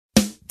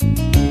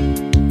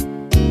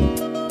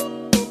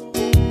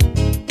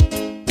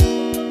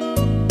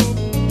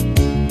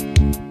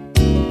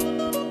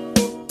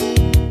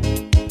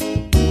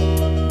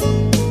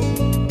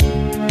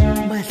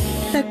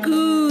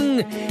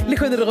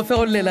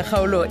fegolela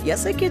kgaolo ya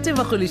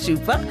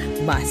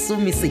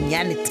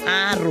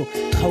 1993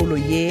 kgaolo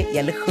ye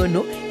ya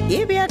lekgono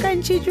e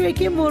beakantšitšwe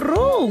ke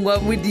morongwa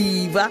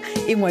Modiba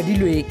e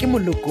ngwadilwe ke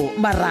Moloko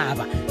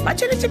Maraba ba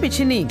tšweletše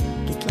metšhineng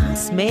ke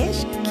Class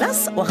Mesh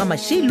Class wa ga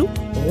Mašilu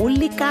go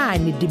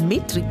lekane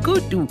Dimitri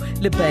Kutu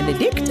le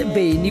Benedict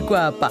Beni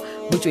Kwapa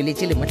bo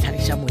tšweletše le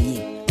motlhagiša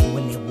moyeng mo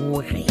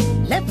leboge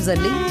Lebza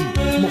Lady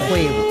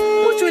Mokgwebo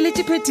mo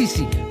tšweletše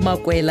phetiši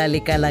Makwela le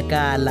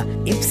Kalakala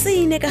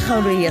ipsene ka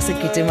kgaolo ya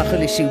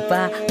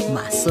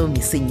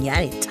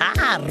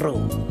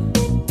 1993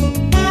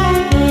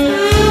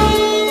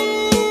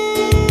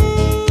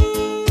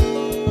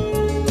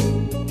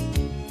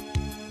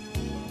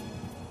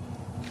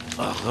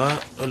 Aga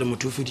le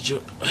motho o feditše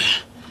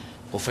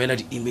go faela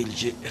di-email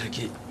tše re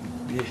ke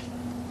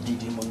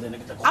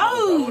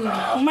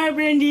my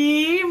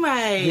brandy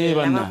my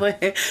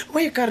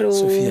wa ikare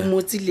o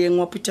motsileng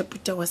wa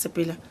puta wa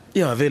sepela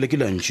ya vele ke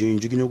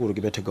lantšintše ke nyako gore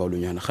ke bethe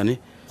kaolonyana gane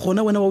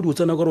gona wena wa o di o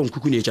tsena ka re o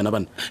nkhukhunetšana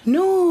bana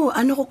no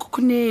a ne go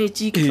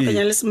khukhunetše ke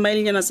tlhokanya le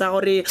smilenyana sa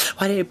gore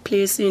what a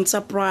pleasant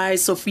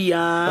surprise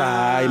Sophia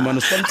ai man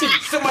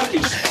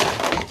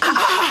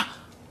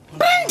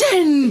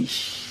Brandon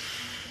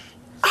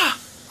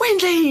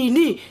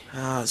wendleni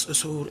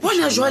sorry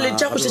bona jwale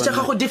tša go tšetša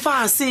gago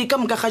defase ka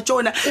moka ga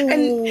tšona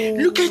and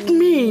look at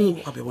me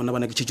gape bona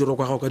bana ke tšetšero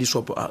kwa gago ka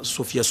disopo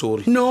Sophia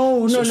sorry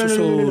no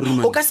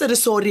o ka se re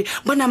sorry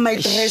bona my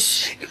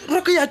dress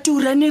roko ya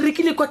tura ne re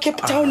kile kwa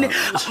Cape Town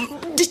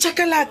di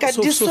chakalaka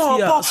di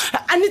sopo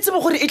a ne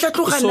tsebo gore e tla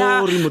tlogana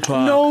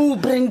no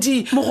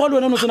Brandy mogolo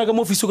wena no tsena ka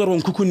mo office ka re o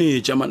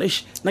nkhukhunetša man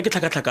nna ke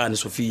tlhakatlhakane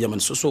Sophia man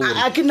so sorry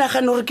a ke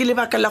nagana gore ke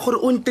lebaka la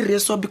gore o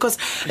ntireso because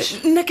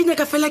nna ke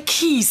nyaka fela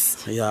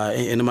kiss ya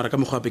ene mara ka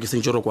mogwape ke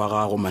sentšero kwa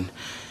gago man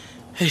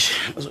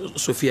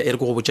Sophia e re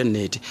go go botša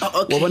nnete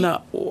wa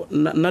bona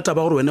nna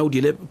taba gore wena o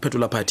diile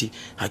phetola party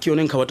ga ke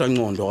yone nkga wa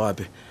tangqondo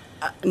gape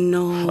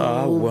no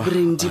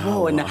Brandy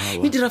bona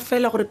me dira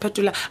fela gore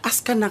phetola a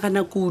ska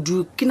nagana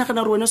kudu ke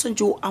nagana gore wena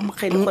sentse o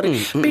amogele gore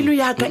pelo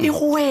yaka e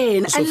go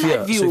wena I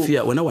love you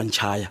Sophia wena wa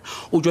ntšhaya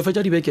o tšwa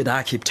fetša dibeke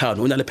da Cape Town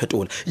o na le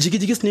phetola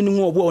jikijiki se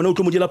neng o boa wena o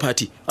tlo mo dila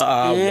party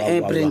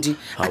Brandy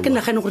a ke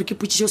nagane gore ke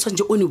putšiše o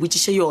santse o ne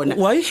botšiše yona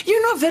Why? you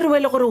know very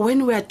well gore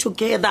when we are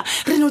together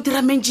re no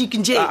dira magic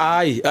nje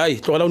ai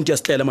tlogela o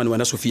ntiasitlela mane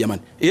wena Sophia man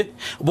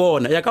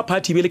bona ya ka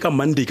party be le ka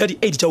Monday ka di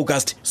 8 tša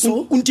August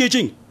so o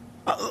ntietšeng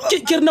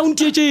ke rena o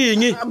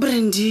ntietšeng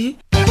Brandy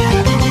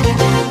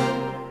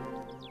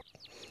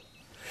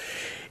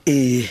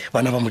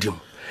bana ba modimo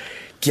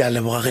ke a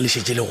leboga ge le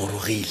šetše le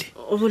gorogile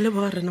o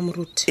leboga rena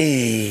moruti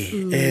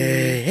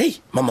hei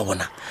mama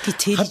bona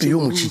gape yo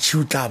motšhitšhi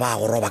o tla ba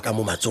go roba ka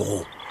mo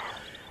matsogong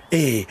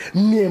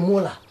mme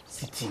mola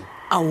sitting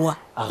aowa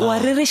wa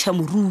rereša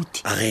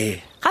moruti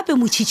age gape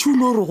motšhitšhi o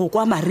no re go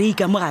kwa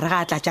mareika mo gare ga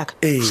a tlatšaka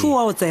so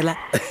wa o tsela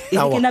e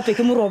ke nape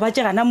ke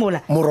morobatše gana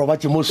mola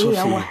morobatše mo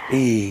Sophia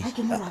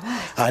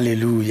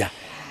halleluja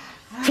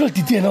fela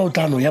titi ena o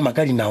tla no ya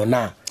maka dinao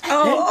na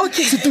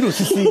okay setulo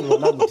se seng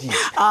wona modimo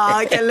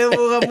ke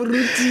leboga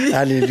moruti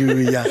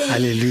halleluja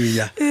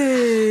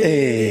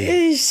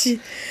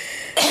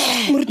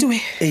moruti we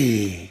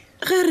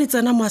ge re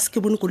tsena mo a se ke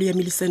bone kolo ya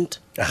Millicent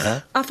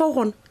aha a fa o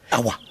gona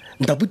awa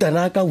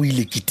ntaputana ka o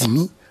ile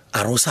kitimi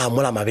a re o sa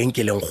mola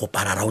mabenkeleng go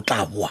parara o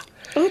tla boa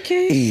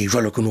okay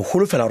jwalo ke no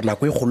golofela gore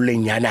nako e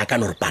gololeng a ka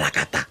no re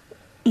palakata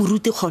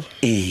moruti kgole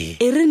e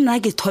re nna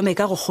ke thome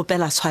ka go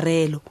kgopela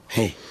tshwarelo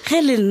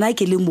ge le nna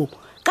ke le mo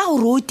ka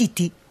gore o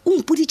titi o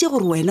mpoditše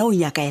gore wena o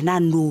nyaka ena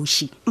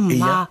noši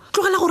mma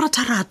tlogela go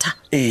ratharata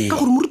ka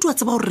gore moruti wa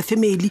tseba gore re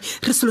family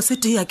re selo se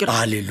tee ke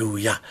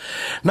halleluja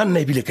nna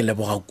ebile ke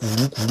leboga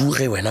kudu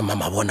ge wena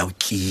mama bona o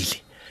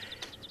tlile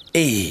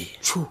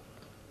tšho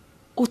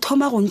o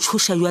thoma go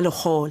ntšhoša jwa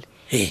legole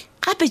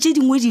gape tše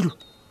dingwe dilo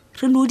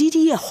re no di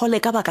dia gole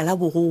ka baka la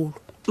bogolo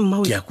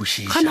ke a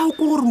kwešiša kana o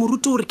ko gore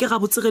moruti o re ke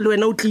ga botsegele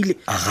wena o tlile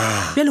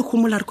bjale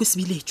kgomola re ko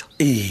sebiletšwa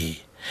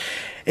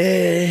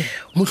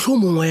mohlho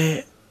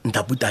mongwe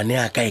ntaputane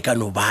a ka e ka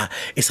no ba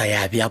e sa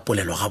ya bea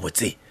polelo ga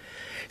botse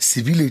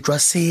sebiletšwa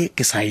se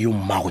ke sa yo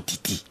mmago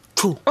titi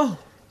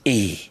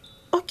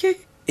okay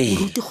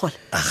moruti gole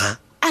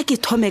a ke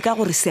thome ka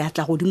gore se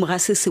atla godimo ga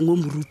se sengwe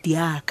moruti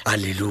yaka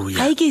halleluja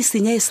ga e ke e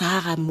senya e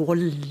sa ga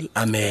mogolle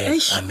amen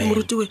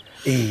moruti we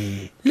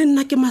le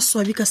nna ke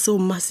maswabi ka seo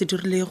mma se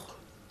dirilego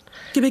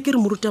ke be ke re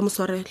moruti a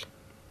moswarele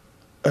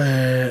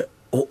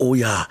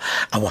ya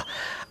awa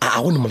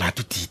a go ne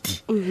molato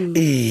titi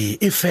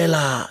e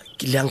fela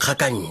ke le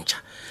nkgakantša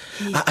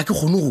a ke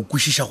kgone go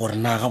kwešiša gore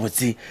na ga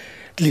botse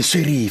le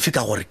swerefe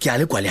ka gore ke a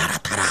le kwa le a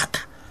ratharata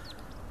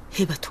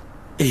he batho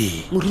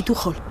moruti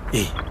kgolo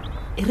e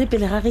re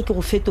pele ga ge ke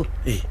go fetola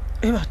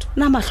batho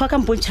na matlho a ka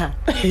mpontšhana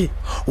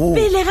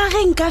pele ga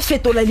ge nka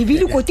fetola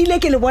lebile kotile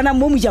ke le bona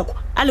mo mojako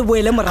a le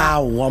boele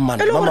morago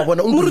mama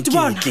bona moruti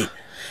bona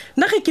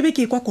nna ge ke be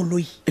ke kwa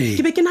koloi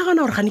ke be ke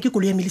nagana gore gane ke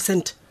koloi ya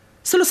Millicent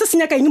selo se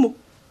senyaka eng mo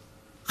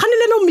gane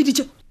lena o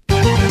mmeditše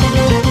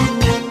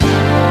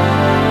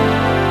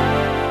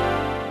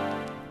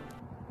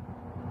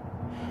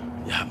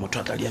motho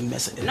a tla di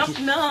mmese knock.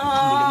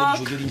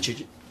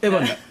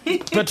 bona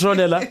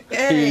Petronella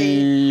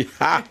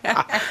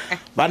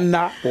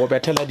banna o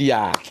bethela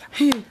diatla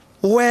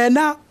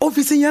wena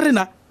officing ya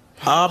rena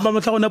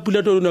mamatla gona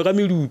pula to no ka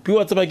medupi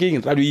wa tseba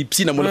keng ra do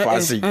ipsina mo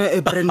lefaseng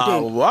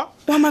Brandon wa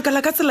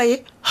makala ka tsela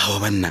e ha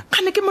banna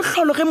khane ke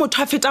mohlolo ge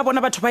motho a feta bona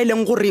batho ba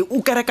ileng gore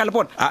o kereka le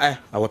bona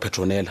wa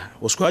Petronella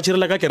o se kwa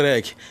tshirela ka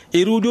kereke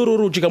e re o di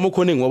ro tšika mo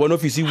khoneng wa bona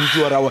office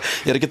butsi wa rawa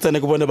e re ke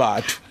tsene ke bone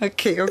batho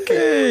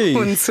okay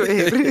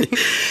ontswere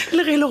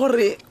le ge ile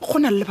gore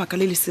gona le baka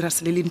le le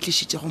serious le le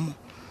ntlišitše go mo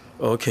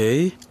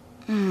okay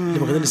le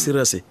baka le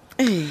serious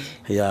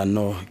ya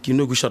no ke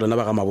no go shara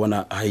ba ga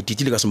mabona ha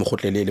ititile ka se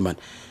mogotlelele man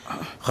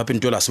gape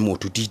ntwe la se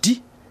motho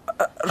titi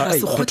ra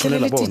se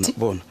gotlelele titi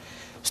bona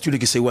stule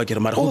ke sewa ke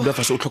re mara go dula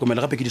fa se o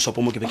tlhokomela gape ke di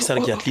sopo mo ke be ke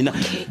sare ke a cleaner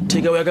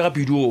theka o ya ka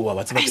video wa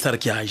ba tseba ke sare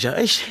ke a ja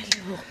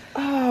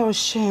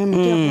shame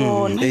ke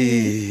bona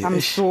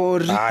I'm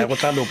sorry go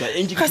tla loka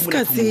ka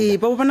ska se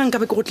ba bona nka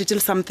be ke go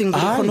tletele something go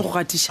kgone go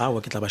gatisha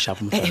ke tla ba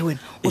sharp mo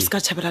wena o ska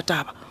tšhabela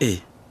taba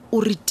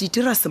o re titi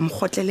ra se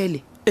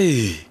mogotlelele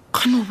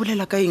khano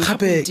bolela ka eng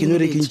gape ke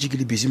no re ke ntse ke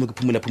le busy mo ke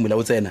phumula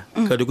o tsena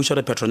ka di go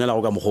shara Petronella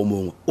go ka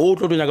mogomong o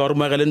tlo tlonya ka gore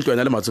magele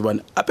ntlwana le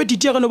matsebana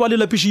apetiti ya gane ba le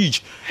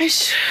lapishitše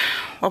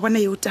wa bona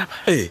yo taba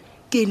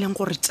ke ileng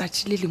gore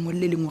tšatši le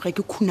lengwe ge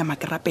ke khuna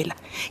makerapela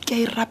ke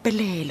a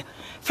irapelela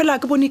fela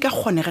ke bone ka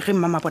kgonega ge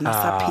mama bona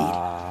sa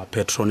phela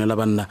Petronella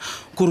banna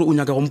gore o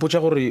nyaka go mpotša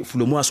gore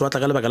Fulomo a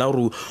swatla ka lebaka la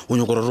gore o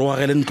nyaka gore re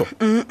wagele ntlo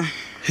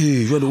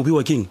jwale o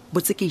biwa keng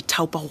botse ke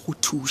ithaopa go go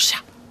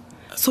thuša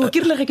so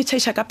ke rile ge ke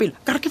tšhaiša ka pela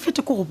ka re ke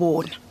fete ko go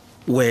bona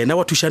wena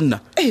wa thuša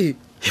nna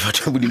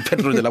batho ba bodile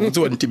Petronella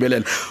botse wa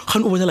ntibelela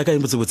gane o bonela ka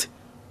eng botsebotse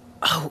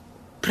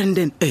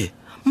Brandon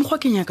mokgwa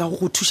ke nyaka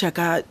go thuša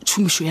ka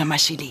tšhomišo ya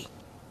mašheleng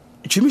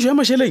tšhomišo ya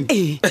mašheleng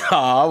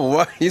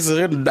wa e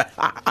sege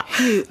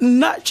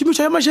nna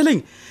tšhomišo ya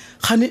mašheleng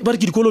gane ba re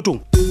ke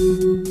dikolotong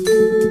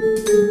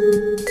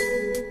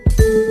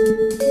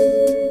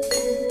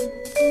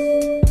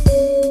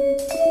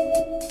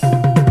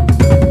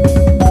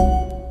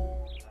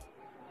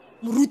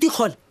moruti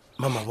kgole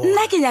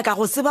nna ke nyaka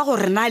go tseba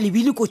gore na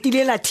lebile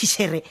kotile la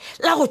tishere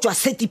la go tswa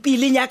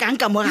setipile nyakang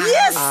ka mogare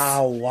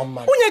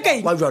o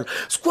nyaka jalo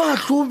se kwa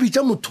tlo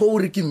bitša motho o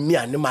re ke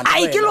mmeane man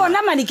ai ke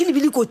lona mane ke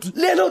lebile koti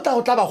le ene o tla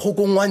go tla ba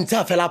kgokong wa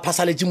ntsha fela a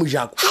phasaletše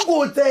mojako a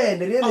ko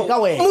tsene re ene ka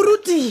wena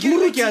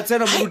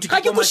moruti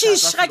ga ke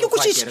kwešiše ke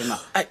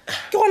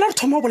gona re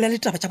thoma o bolela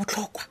taba tša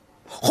botlhokwa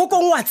go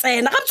kong wa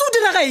tsena ga tse o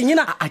dira ga eng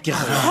na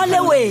gole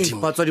wena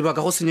batswadi ba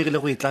ka go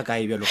senyegile go itla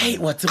kae bjalo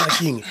wa tseba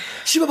keng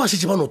šiba ba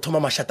šetse ba no thoma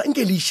mašata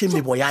nke le iše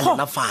mebo ya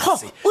lena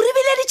fase o re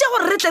bileditše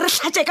gore re tle re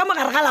tlatše ka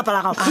mogare ga lapa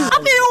la gago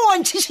gape yo o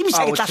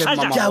ntšhišimiša ke tla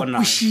tlatša ke a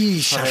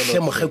kwešiša hle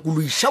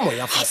mokgekoloiša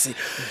moya fase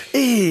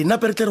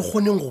nape re tle re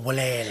kgoneng go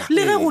bolela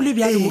le ge go le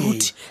bjale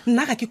moruti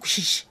nna ga ke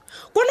kwešiše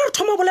kone re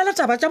thoma bolela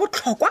taba tša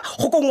botlhokwa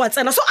go kong wa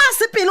tsena so a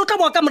se pele o tla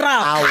boa ka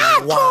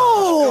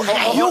morago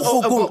yo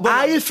kgokong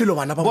a e felo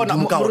bana ba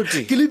modimo ka gore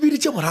ke le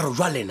biditše boraro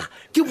jwa lena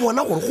ke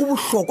bona gore go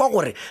bohlokwa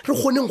gore re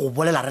kgoneng go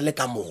bolela re le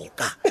ka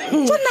moka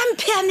tsona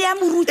mpheane ya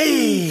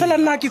moruti fela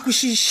nna ke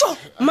kwešiše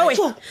mawe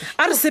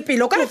a re se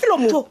pele o ka re felo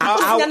mo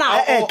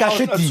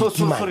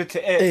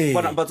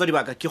batswadi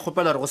ba ka ke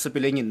kgopela re go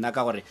sepeleng nna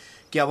ka gore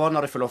ke a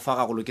bona re felo fa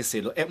gagolo ke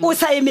selo o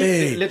sa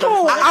eme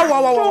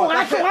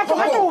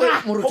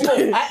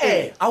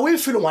a o e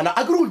felo ngwana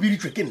a ke re o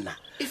biditswe ke nna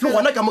le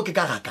gona ka mo ke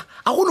ka gaka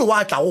a gone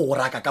wa tla go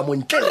raka ka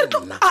montle le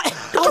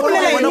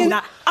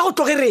nna a go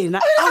tloge rena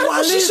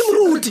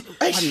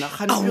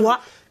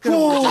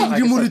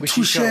modimo re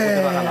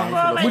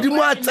thušela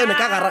modimo a tsene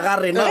ka gara ga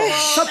rena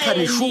sa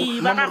phanesho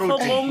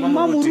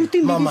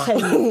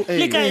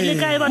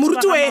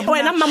moruti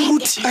wena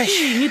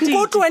mmamoruti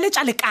ko tloele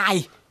tša le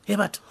kae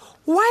batho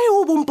why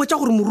o bompotša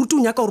gore moruti o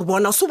nyaka gore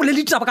bona se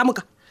bolele ditaba ka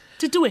moka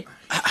titiwe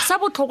sa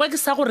botlhokwa ke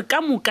sa gore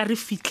ka moka re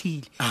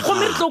fitlhile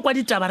gomme re tlo kwa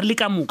ditaba re le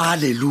ka moka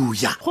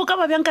alleluja go ka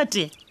ba bjang ka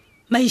tee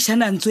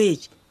maišana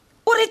ntswetse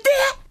o re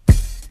tee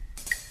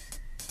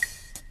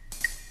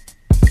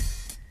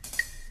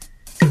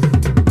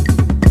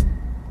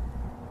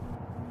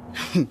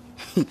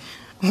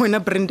wena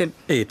Brandon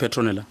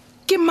Petronella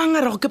ke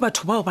mangarago ke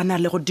batho bao ba na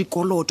le go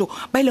dikoloto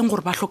ba ileng gore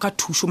ba hloka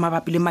thušo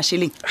mabapi le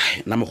mašheleng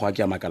nna mokgwa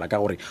ke a makala ka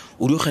gore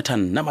o di o kgetha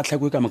nna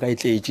matlhako e ka moka e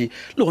tletše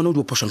le gona o di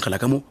o phošonkgela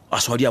ka mo a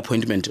swa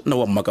di-appointment nna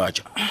wa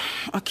mmakatša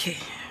okay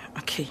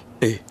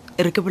e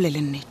re ke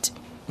bolele nnete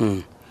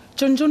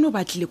John o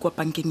batlile kwa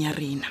bankeng ya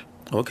rena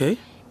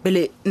okay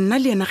bele nna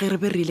le yena ge re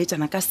be re ile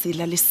tsana ka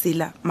sela le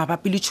sela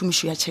mabapi le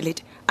tšhomišo ya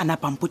tšhelete a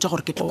napampotša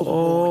gore ke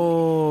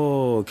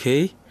tloko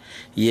okay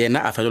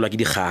yena a felelwa ke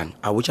dikgang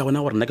a botša bona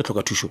gore nna ke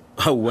tlhoka thušo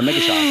ga ona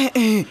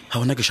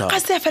ke ka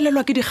se a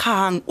felelwa ke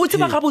dikgang o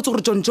tseba ga botse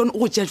gore John o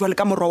go tšea jwale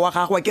ka morwa wa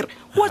gagwe kere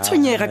wa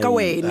tshwenyega ka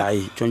wena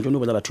John o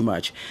bolela too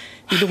much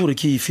e le gore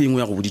ke efengwe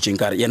ya go boditšeng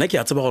kare yena ke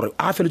a tseba gore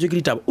a feletswe ke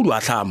ditaba o di a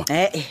tlhama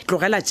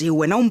tlogela tšee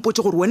wena o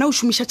mpotse gore wena o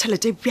šomiša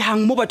tšhelete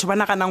bjang mo batho ba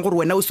naganang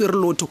gore wena o swere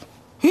lotho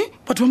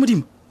batho ba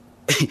modimo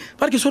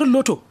ba re ke swere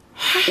lotho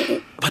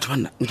batho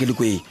banna nke le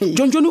kweng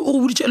john o go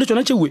boditše le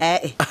tsona tšeue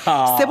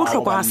se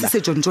botlhokwa ga se se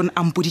john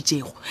a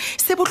mpoditšego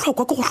se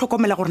botlhokwa ke go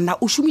tlhokomela gore na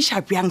o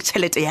šomiša bjang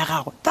tšhelete ya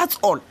gago that's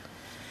all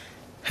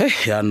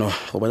yano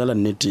go bolela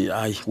nnete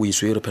ai o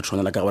iswere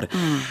petronela ka gore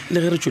le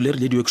ge re tswele re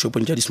le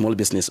di-workshopong tša di-small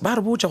business ba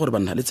re botsa gore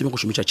banna le tsebe go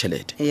šomiša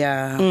tšhelete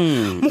ya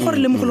mo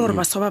gore le mogolo gore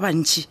baso ba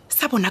bantšhi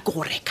sa bona ke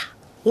go reka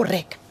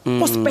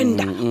go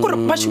spenda gore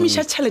ba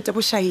šomiša tšhelete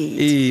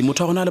bošaedi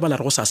motho wa gona a lebala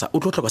re go sasa o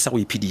tlo tlhoka sa go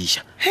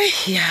iphediša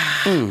ya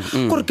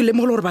gore ke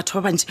lemogole gore batho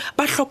ba bantši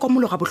ba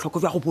tlhokomologa botlhoko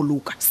bja go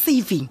boloka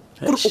saving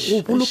gore o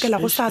go bolokela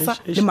go sasa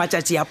le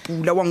matšatši a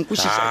pula wa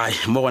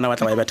nkwešiša mo gona ba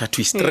tla ba e betha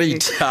two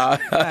straight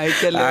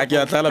ke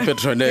a tlala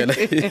petronela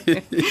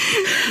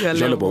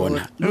jalo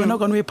bona le wena o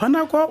kane o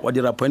iphanakwa wa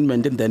dira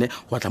appointment then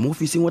wa tla mo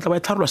officing o tla ba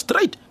e tlharolwa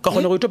straight ka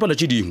kgona go itopela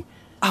tše dingwe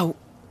ao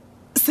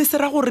se se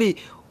ra gore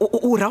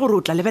o ra gore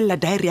o tla lebelela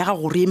diary ya ga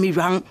gore eme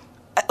bjang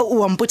o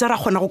wampotsa ra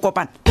kgona go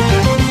kopana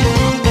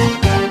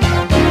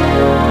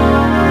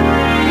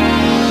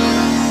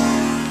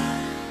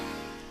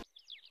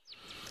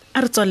a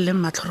re tswaleleng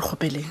matlho re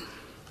kgopeleng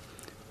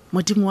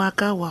modimo wa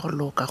ka wa go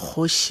loka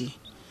kgoši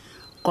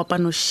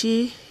kopanoši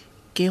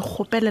ke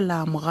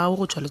kgopelela mogao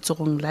go tšwa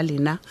letsogong la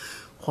lena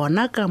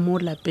gona ka mo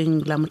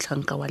lapeng la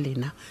motlhanka wa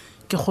lena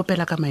ke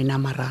kgopela ka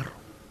maina a mararo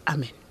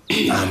amen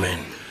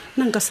amen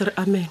nna nka se re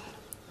amen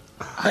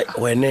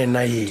wene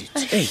na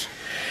etse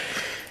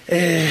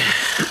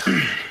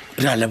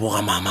re a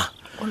leboga mama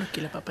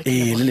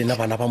le lena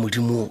bana ba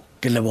modimo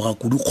ke leboga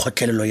kudu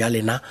kgotlelelo ya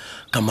lena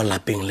ka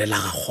molapeng le la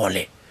ga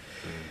gole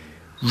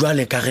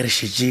jwale ka ge re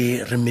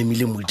šetse re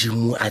memile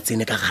modimo a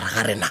tsene ka gare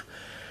ga rena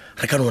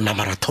re ka no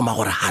namara thoma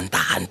gore hanta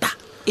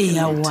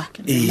eawa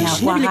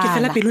ke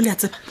fela pelo le a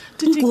tseba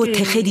ko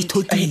thege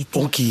dithokite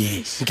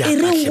e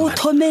re go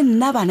thome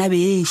nna bana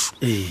beso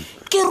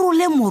ke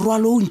role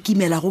morwalo o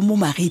nkimela go mo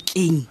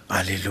magetleng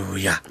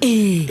alleluia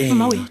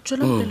mawe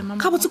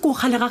ka botse ko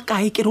gale ga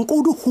kae ke reng ko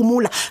o di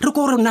gomola re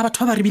ko gore nna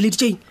batho ba ba re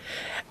bileditšeng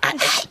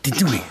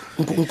titiwe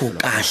nko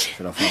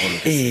kahle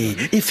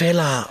e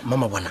fela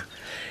mama bona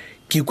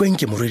ke kweng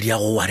ke morwedi ya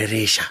go wa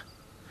rereša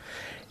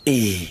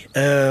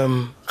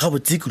ga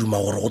botse ke duma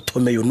gore go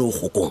thome yone o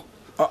gokong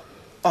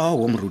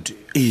aowa moruti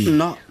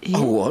nna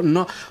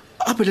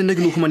ape le nna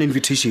ke le humana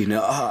invitation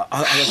a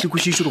ke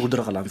kwešiše gore go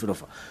diragalang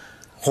felofa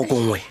go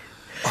kongwe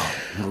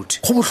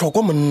go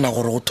bohlokwa monna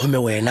gore go thome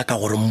wena ka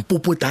gore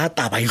mpopota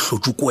taba e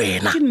hlotse ko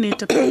wena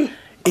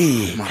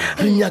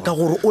re nyaka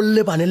gore o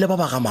lebane le ba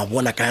ba ga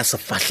mabona ka ya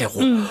sefahlego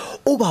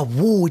o ba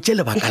botse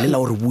lebaka le la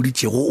gore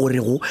boditšego o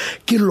rego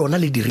ke lona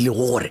le dirilego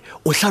gore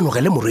o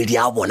hlanogele morwedi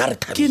a bona re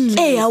thabile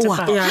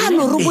awa ga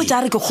no re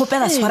botsa re ke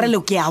kgopela tshwarelo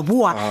ke a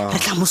boa re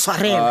tla mo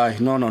swarela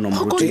no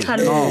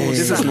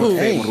this is not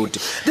fair moruti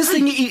this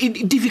thing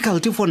is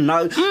difficult for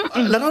now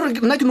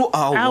nna ke no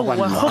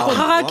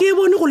ga ke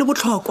bone go le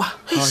botlhokwa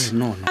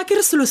a ke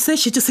re selo se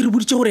šetse se re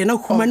boditše gore ena o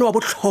humane wa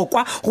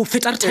botlhokwa go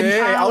feta re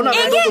thabile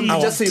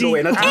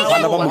e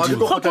le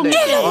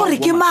gore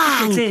ke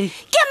mang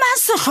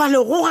setlhwale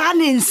go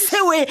ganeng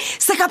sewe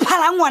se ka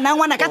phalang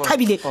ngwana ka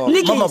thabile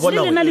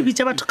lena le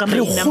bitša batho ka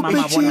maina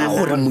mamabona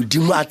gore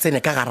modimo a tsene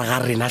ka gare ga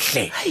rena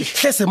hle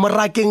se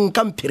morakeng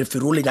ka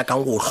mpherefere o le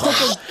nyakang go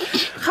tlhoka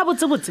ga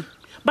botsebotse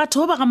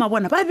batho ba ga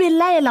mabona ba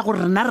belaela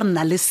gore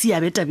rena le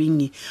seabe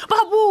tabeng e ba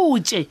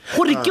botse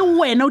gore ke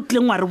wena o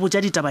tlileng wa re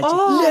botsa ditaba tše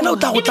lena o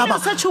tla go tlaba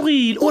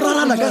o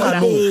ralana ka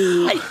gano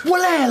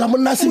bolela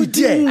monna se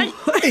itie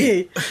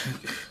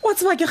wa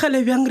tseba ke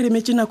gale bjang re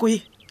emetse nako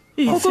e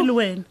le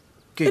wena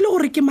e le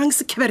gore ke mang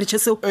sekheberetšhe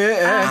seo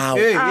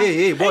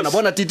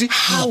bona titi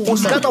o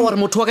sekata gore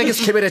motho wa ka ke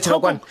sekheberetšhe ka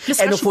kwane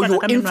and for your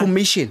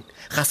information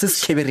ga se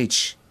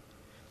sekheberetše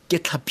ke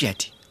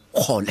tlhapiadi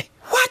kgole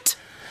what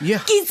ke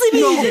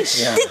tsebile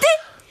tite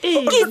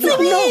ke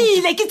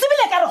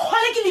tsebile ka re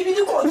kgole ke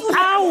lebile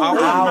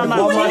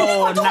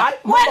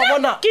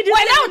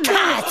wena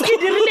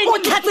o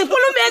tlhatse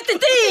polome ya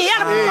tite ya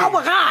ga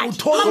bogadi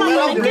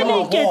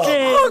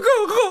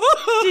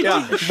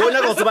bona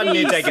ka o tseba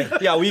nnete ke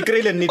ya o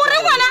ikreile nnete ore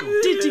ngwana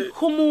titi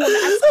homola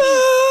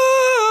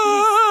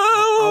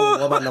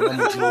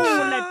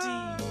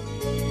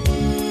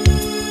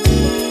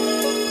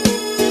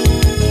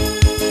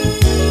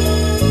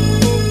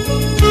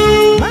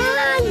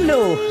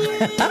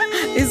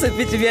e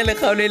sepetse bjale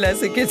kgaolo e la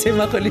sekete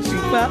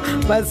magolešupa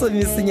ba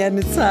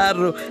somesenyane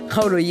tharo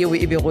kgaolo yeo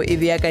e bego e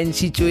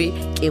beakantšhitšwe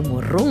ke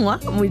morongwa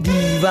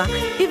modiba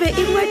e be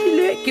e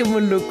ngwadilwe ke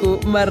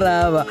Mahlakung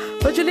Maraba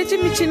ba tšweletše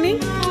metšhineng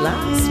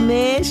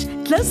Classmash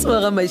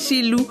Tlaswaga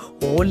Mašilu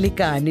go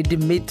lekane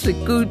Dimitri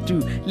Kutu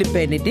le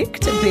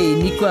Benedict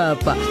Beni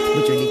Kwapa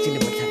mo tšweletše le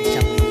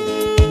mohlagiša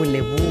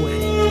moleboge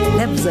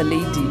Lebza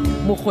Lady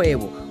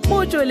Mokgwebo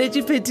mo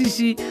tšweletše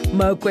phetiši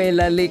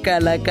Makwela le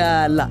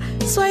Kalakala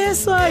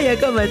swaya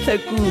ka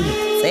Mahlakung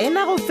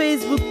tsena go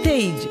Facebook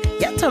page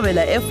ya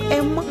Thobela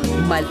FM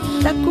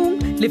Mahlakung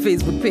le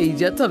Facebook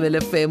page ya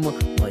Thobela FM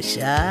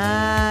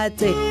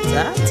Mošate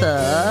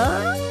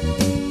tata